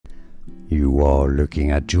You are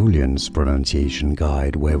looking at Julien's pronunciation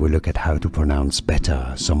guide, where we look at how to pronounce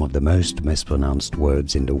better some of the most mispronounced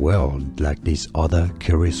words in the world, like this other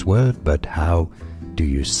curious word. But how do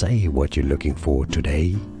you say what you're looking for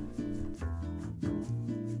today?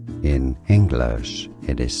 In English,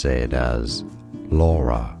 it is said as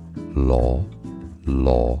Laura, law,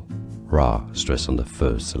 ra, stress on the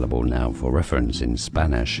first syllable. Now for reference, in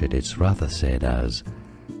Spanish it is rather said as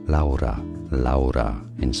Laura, Laura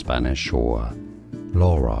in Spanish, or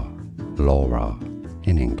Laura, Laura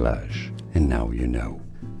in English. And now you know.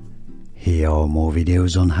 Here are more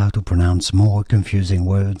videos on how to pronounce more confusing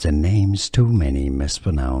words and names too many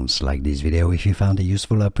mispronounced. Like this video if you found it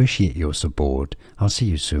useful. I appreciate your support. I'll see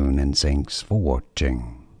you soon and thanks for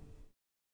watching.